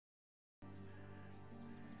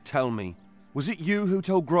Tell me, was it you who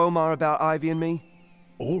told Gromar about Ivy and me?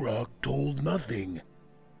 Orok told nothing.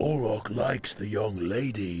 Orok likes the young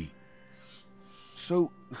lady.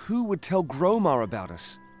 So, who would tell Gromar about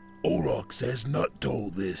us? Orok says Nut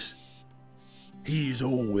told this. He's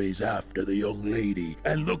always after the young lady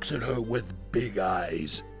and looks at her with big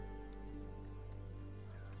eyes.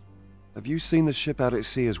 Have you seen the ship out at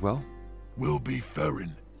sea as well? We'll be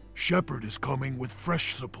ferrying. Shepard is coming with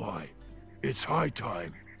fresh supply. It's high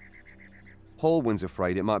time. Hallwind's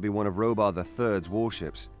afraid it might be one of Robar III's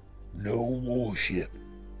warships. No warship.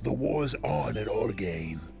 The war's on at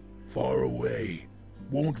Arcania. Far away.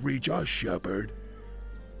 Won't reach us, Shepard.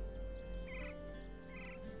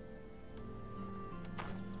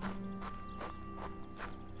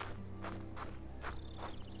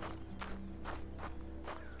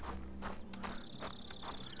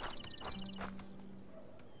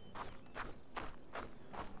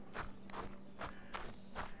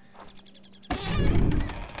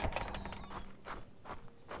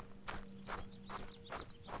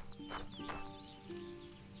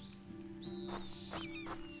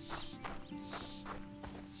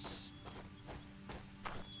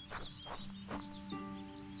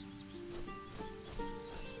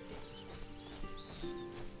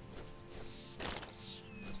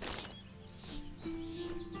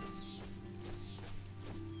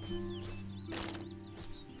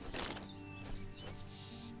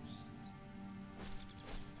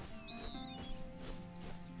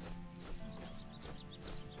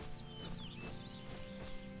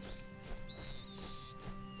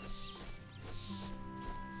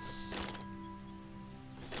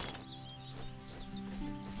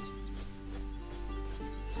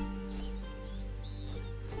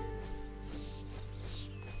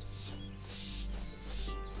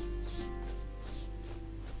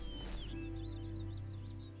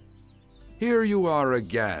 Here you are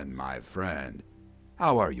again, my friend.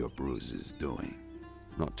 How are your bruises doing?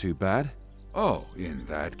 Not too bad. Oh, in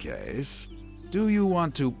that case, do you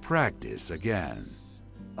want to practice again?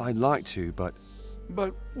 I'd like to, but...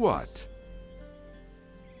 But what?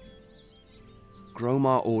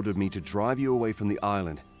 Gromar ordered me to drive you away from the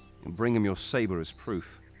island and bring him your saber as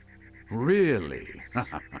proof. Really?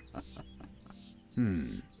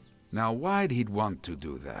 Now why'd he want to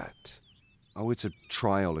do that? Oh, it's a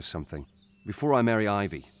trial or something. Before I marry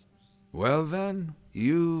Ivy. Well then,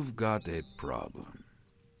 you've got a problem.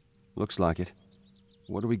 Looks like it.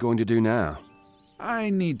 What are we going to do now? I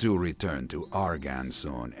need to return to Argan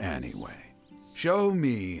soon anyway. Show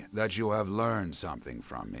me that you have learned something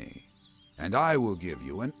from me, and I will give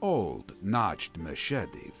you an old, notched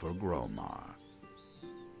machete for Gromar.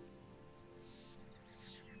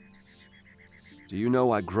 Do you know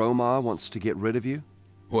why Gromar wants to get rid of you?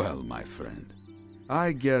 Well, my friend,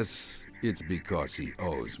 I guess it's because he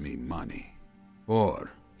owes me money.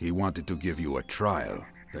 Or he wanted to give you a trial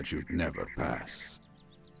that you'd never pass.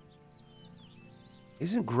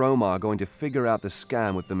 Isn't Gromar going to figure out the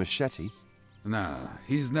scam with the machete? Nah,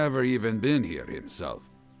 he's never even been here himself.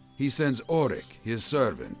 He sends Auric, his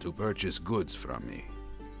servant, to purchase goods from me.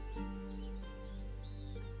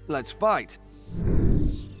 Let's fight!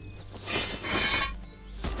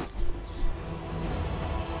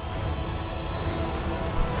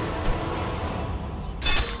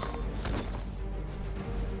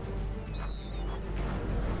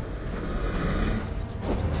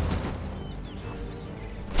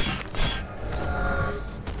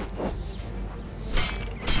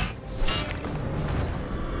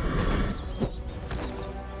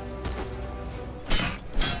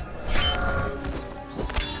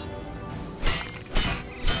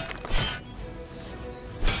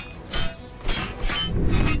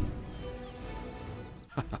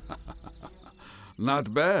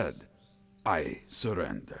 Not bad. I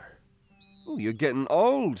surrender. Oh, you're getting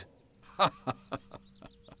old. Will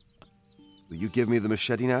you give me the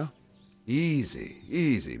machete now? Easy,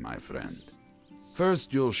 easy, my friend.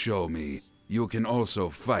 First you'll show me you can also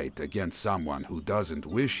fight against someone who doesn't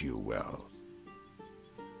wish you well.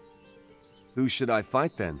 Who should I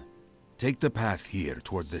fight then? Take the path here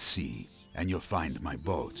toward the sea, and you'll find my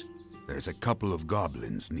boat. There's a couple of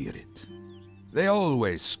goblins near it. They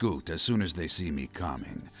always scoot as soon as they see me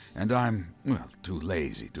coming, and I'm, well, too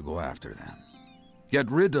lazy to go after them. Get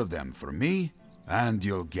rid of them for me, and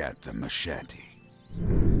you'll get a machete.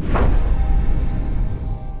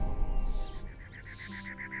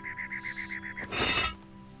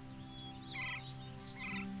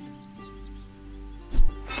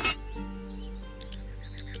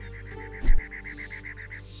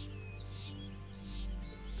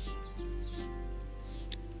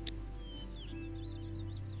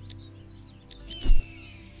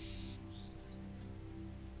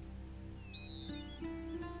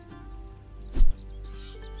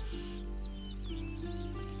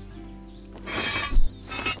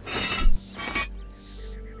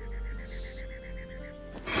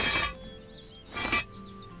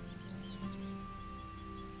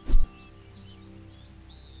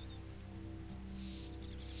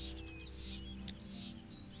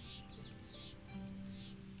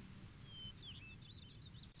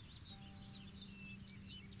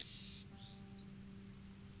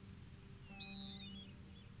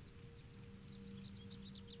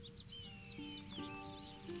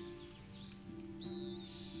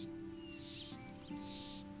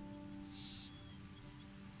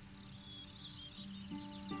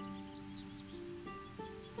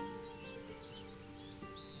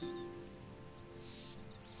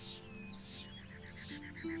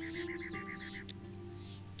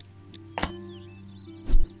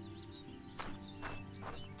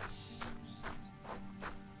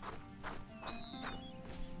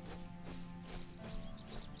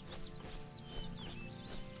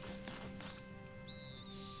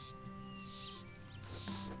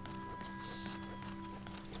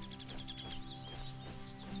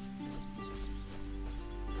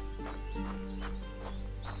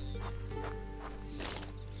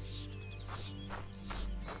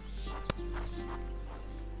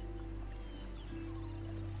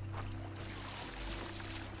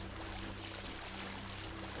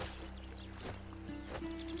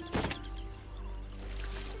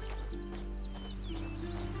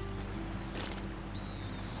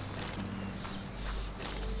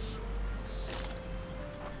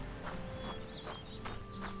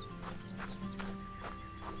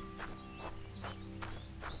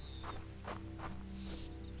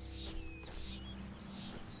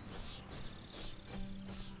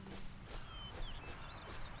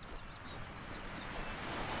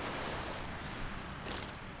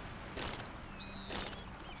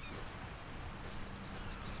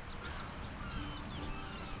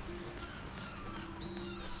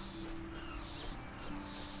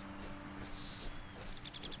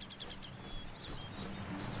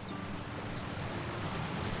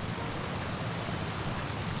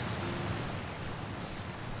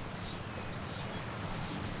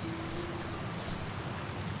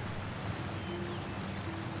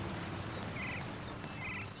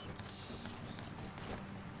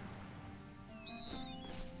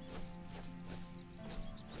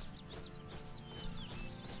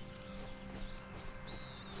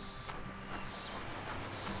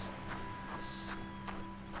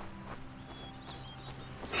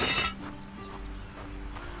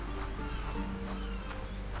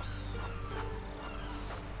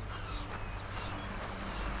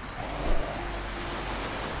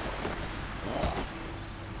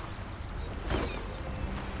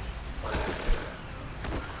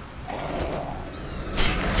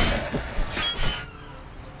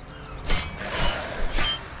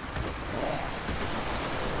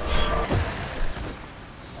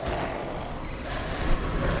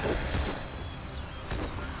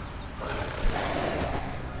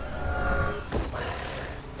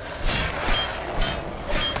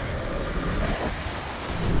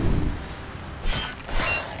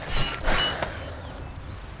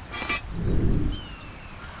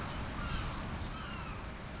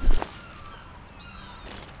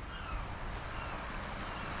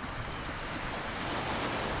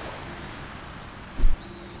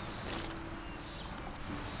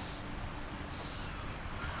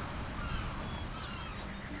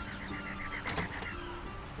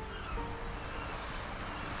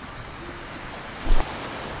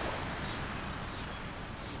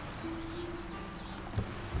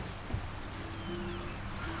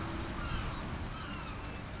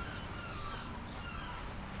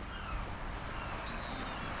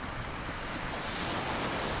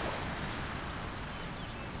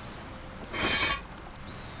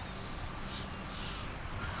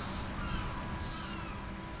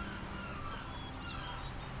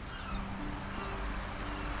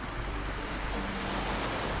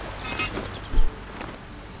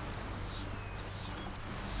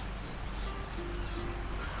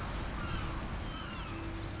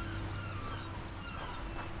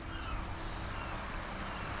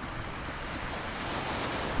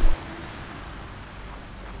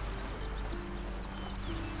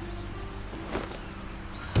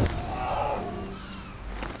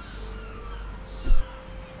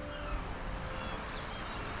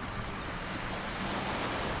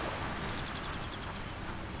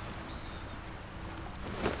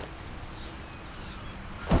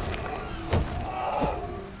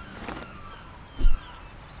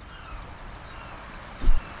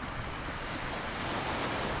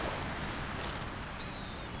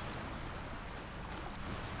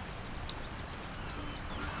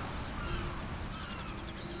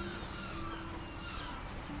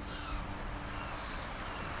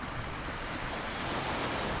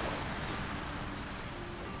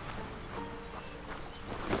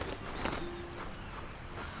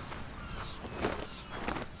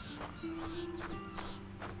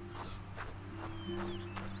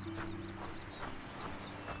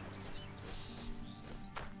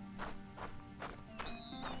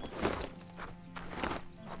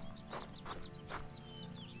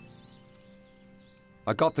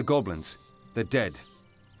 I got the goblins. They're dead.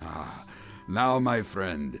 Ah, now, my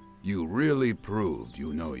friend, you really proved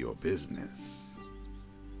you know your business.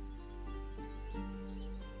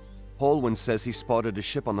 Hallwyn says he spotted a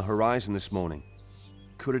ship on the horizon this morning.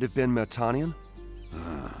 Could it have been Mertanian?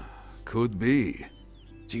 Could be.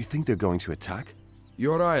 Do you think they're going to attack?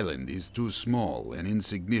 Your island is too small and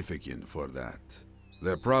insignificant for that.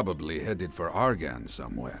 They're probably headed for Argan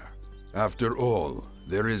somewhere. After all,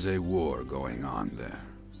 there is a war going on there.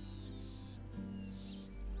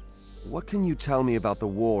 What can you tell me about the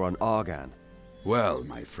war on Argan? Well,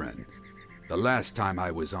 my friend, the last time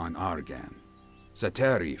I was on Argan,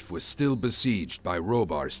 Satarif was still besieged by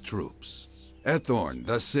Robar's troops. Ethorn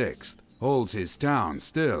the Sixth holds his town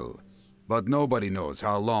still, but nobody knows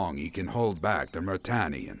how long he can hold back the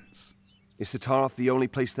Mertanians. Is Satarov the only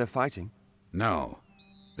place they're fighting? No.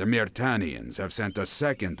 The Mertanians have sent a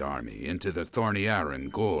second army into the Thorniaran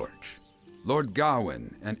Gorge. Lord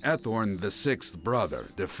Gawain and Ethorn the Sixth's brother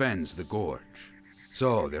defends the gorge.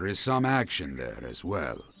 So there is some action there as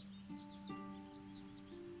well.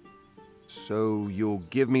 So you'll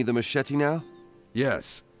give me the machete now?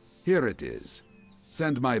 Yes, here it is.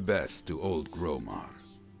 Send my best to old Gromar.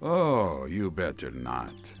 Oh, you better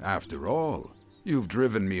not. After all, you've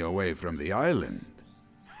driven me away from the island.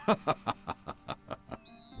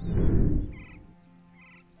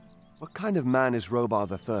 What kind of man is Robar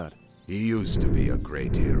III? He used to be a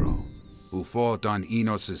great hero, who fought on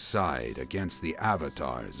Enos's side against the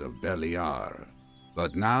avatars of Beliar.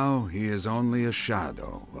 But now he is only a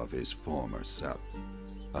shadow of his former self.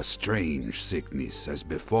 A strange sickness has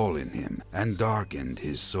befallen him and darkened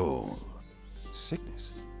his soul.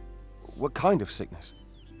 Sickness? What kind of sickness?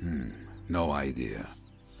 No idea.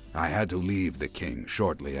 I had to leave the king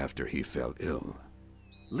shortly after he fell ill.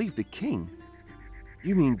 Leave the king?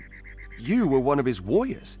 You mean you were one of his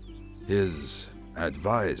warriors? His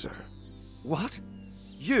advisor. What?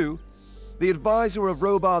 You? The advisor of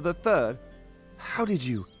Robar III? How did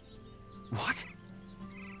you... What?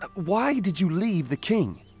 Why did you leave the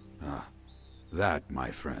king? That, my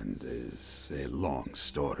friend, is a long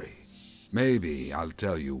story. Maybe I'll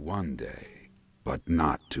tell you one day, but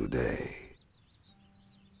not today.